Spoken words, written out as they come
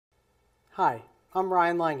Hi, I'm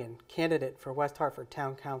Ryan Langan, candidate for West Hartford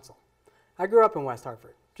Town Council. I grew up in West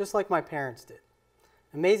Hartford, just like my parents did.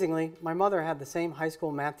 Amazingly, my mother had the same high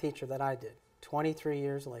school math teacher that I did, 23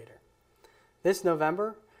 years later. This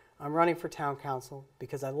November, I'm running for Town Council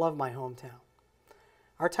because I love my hometown.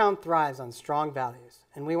 Our town thrives on strong values,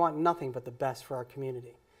 and we want nothing but the best for our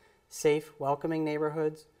community. Safe, welcoming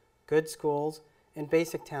neighborhoods, good schools, and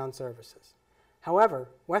basic town services. However,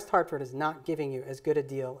 West Hartford is not giving you as good a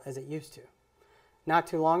deal as it used to. Not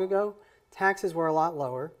too long ago, taxes were a lot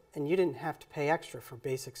lower, and you didn't have to pay extra for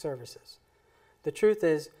basic services. The truth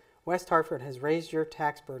is, West Hartford has raised your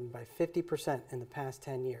tax burden by 50% in the past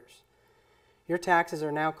 10 years. Your taxes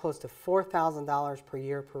are now close to $4,000 per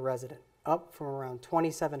year per resident, up from around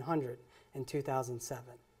 $2,700 in 2007.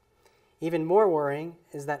 Even more worrying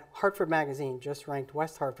is that Hartford Magazine just ranked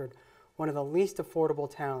West Hartford one of the least affordable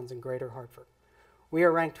towns in Greater Hartford. We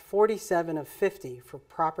are ranked 47 of 50 for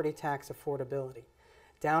property tax affordability,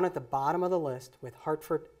 down at the bottom of the list with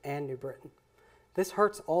Hartford and New Britain. This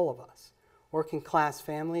hurts all of us. Working class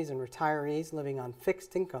families and retirees living on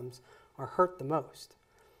fixed incomes are hurt the most.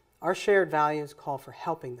 Our shared values call for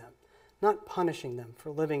helping them, not punishing them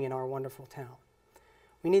for living in our wonderful town.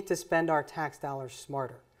 We need to spend our tax dollars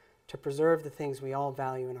smarter to preserve the things we all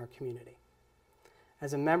value in our community.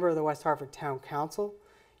 As a member of the West Hartford Town Council,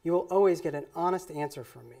 you will always get an honest answer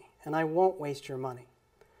from me, and I won't waste your money.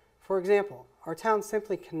 For example, our town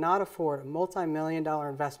simply cannot afford a multi-million-dollar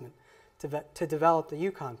investment to develop the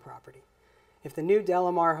Yukon property. If the new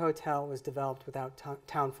Delamar Hotel was developed without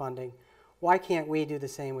town funding, why can't we do the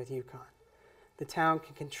same with Yukon? The town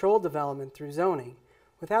can control development through zoning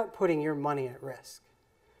without putting your money at risk.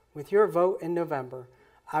 With your vote in November,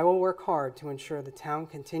 I will work hard to ensure the town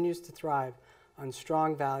continues to thrive on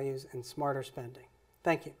strong values and smarter spending.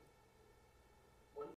 Thank you.